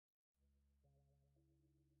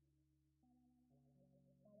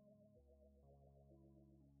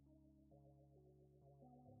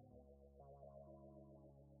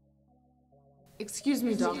Excuse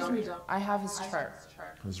me, doctor. I have his chart.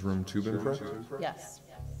 Has room 2 been prepped? Yes.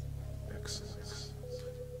 Excellent.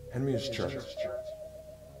 Hand me his chart.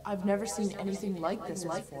 I've never seen anything like this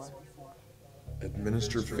before.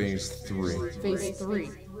 Administer phase 3. Phase 3.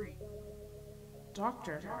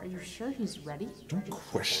 Doctor, are you sure he's ready? Don't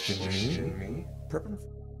question me. Prep him.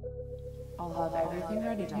 I'll have everything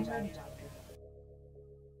ready, doctor.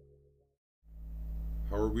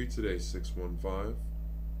 How are we today, 615?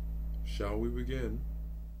 Shall we begin?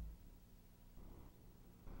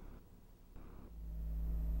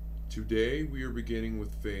 Today we are beginning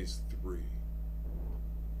with phase 3.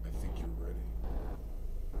 I think you're ready.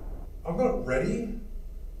 I'm not ready.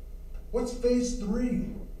 What's phase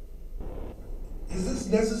 3? Is this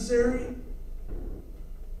necessary?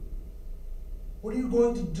 What are you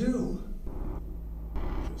going to do?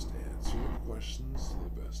 Just answer your questions to the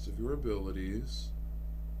best of your abilities.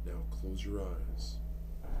 Now close your eyes.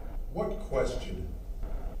 What question?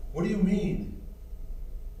 What do you mean?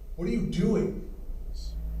 What are you doing?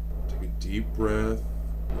 Take a deep breath,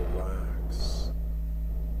 relax.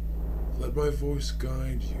 Let my voice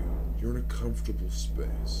guide you. You're in a comfortable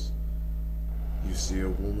space. You see a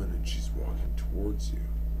woman and she's walking towards you.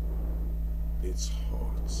 It's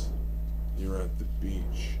hot. You're at the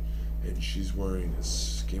beach and she's wearing a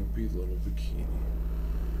skimpy little bikini.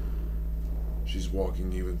 She's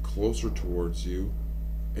walking even closer towards you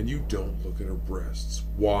and you don't look at her breasts.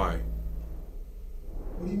 Why?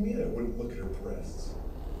 What do you mean I wouldn't look at her breasts?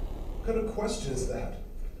 What kind of question is that?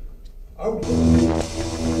 I would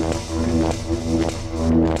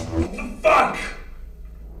What the fuck?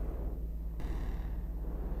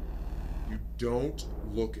 You don't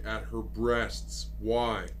look at her breasts.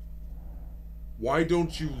 Why? Why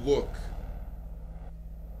don't you look?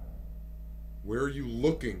 Where are you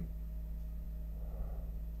looking?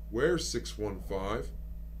 Where, 615?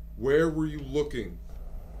 Where were you looking?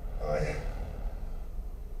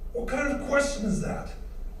 What kind of question is that?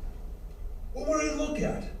 What would I look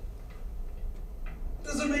at?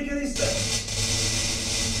 Doesn't make any sense.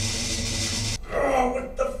 Oh,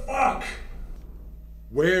 what the fuck?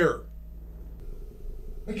 Where?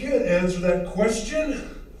 I can't answer that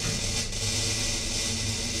question.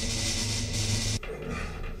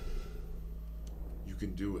 You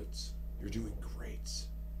can do it. You're doing great.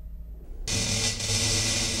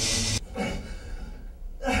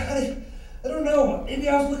 I don't know. Maybe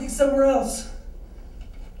I was looking somewhere else.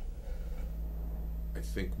 I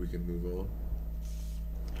think we can move on.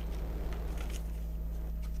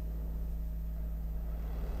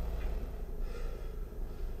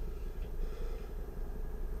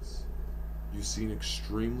 You see an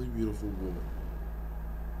extremely beautiful woman.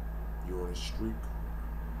 You're on a street corner,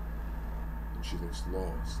 and she looks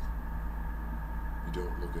lost. You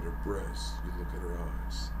don't look at her breasts, you look at her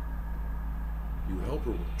eyes. You help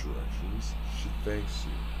her with directions. She thanks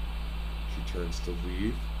you. She turns to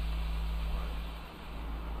leave.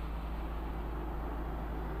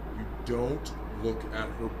 You don't look at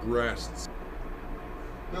her breasts.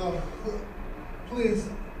 No, please.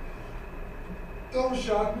 Don't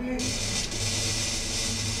shock me.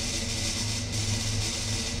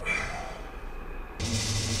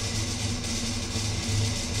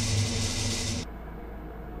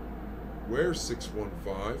 Where,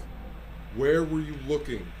 615? Where were you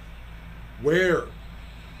looking? Where?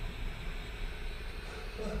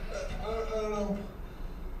 I don't know.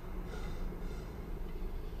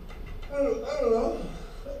 I don't know.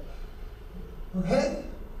 Her head?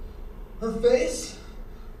 Her face?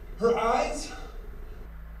 Her eyes?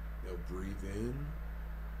 Now breathe in.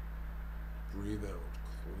 Breathe out.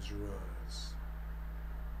 Close your eyes.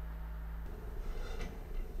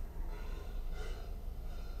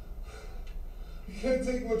 I can't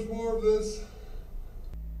take much more of this.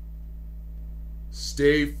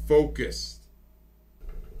 Stay focused.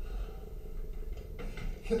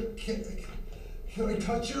 Can I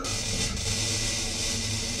touch her?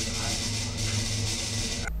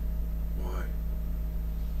 Why?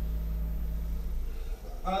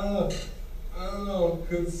 I don't know,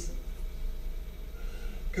 cause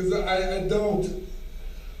I don't.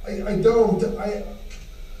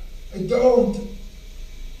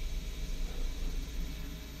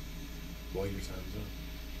 Well, your time's up.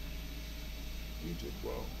 You did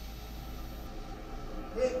well.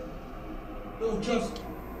 Hey, no, just. The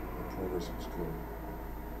progress was good.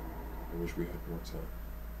 I wish we had more time.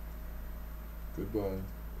 Goodbye.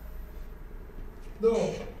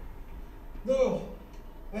 No,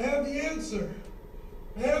 I have the answer.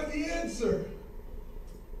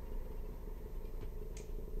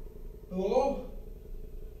 Hello?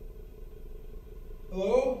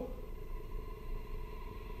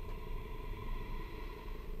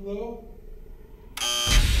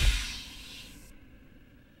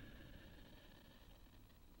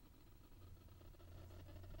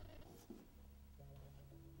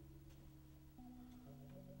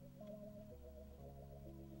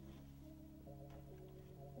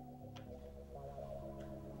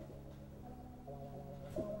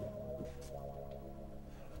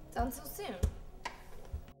 Done so soon.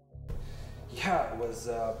 Yeah, it was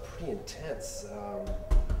pretty intense.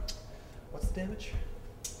 What's the damage?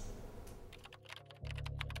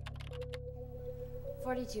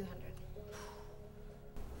 4,200.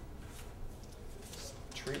 This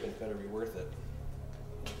treatment better be worth it.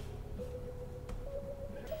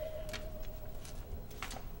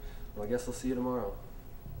 Well, I guess I'll see you tomorrow.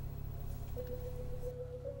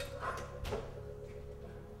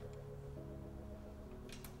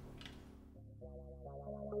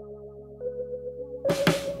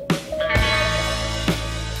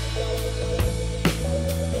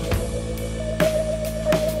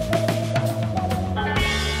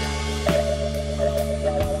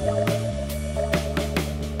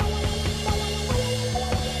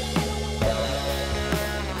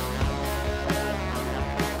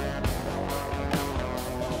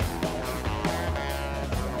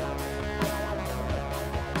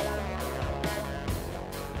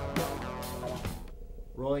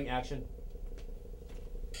 Rolling action.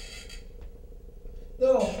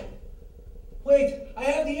 No. Wait, I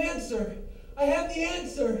have the answer. I have the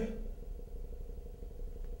answer.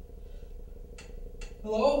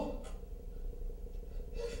 Hello?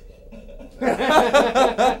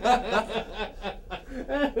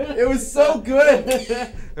 It was so good.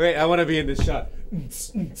 Wait, I want to be in this shot.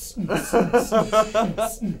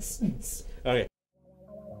 Okay.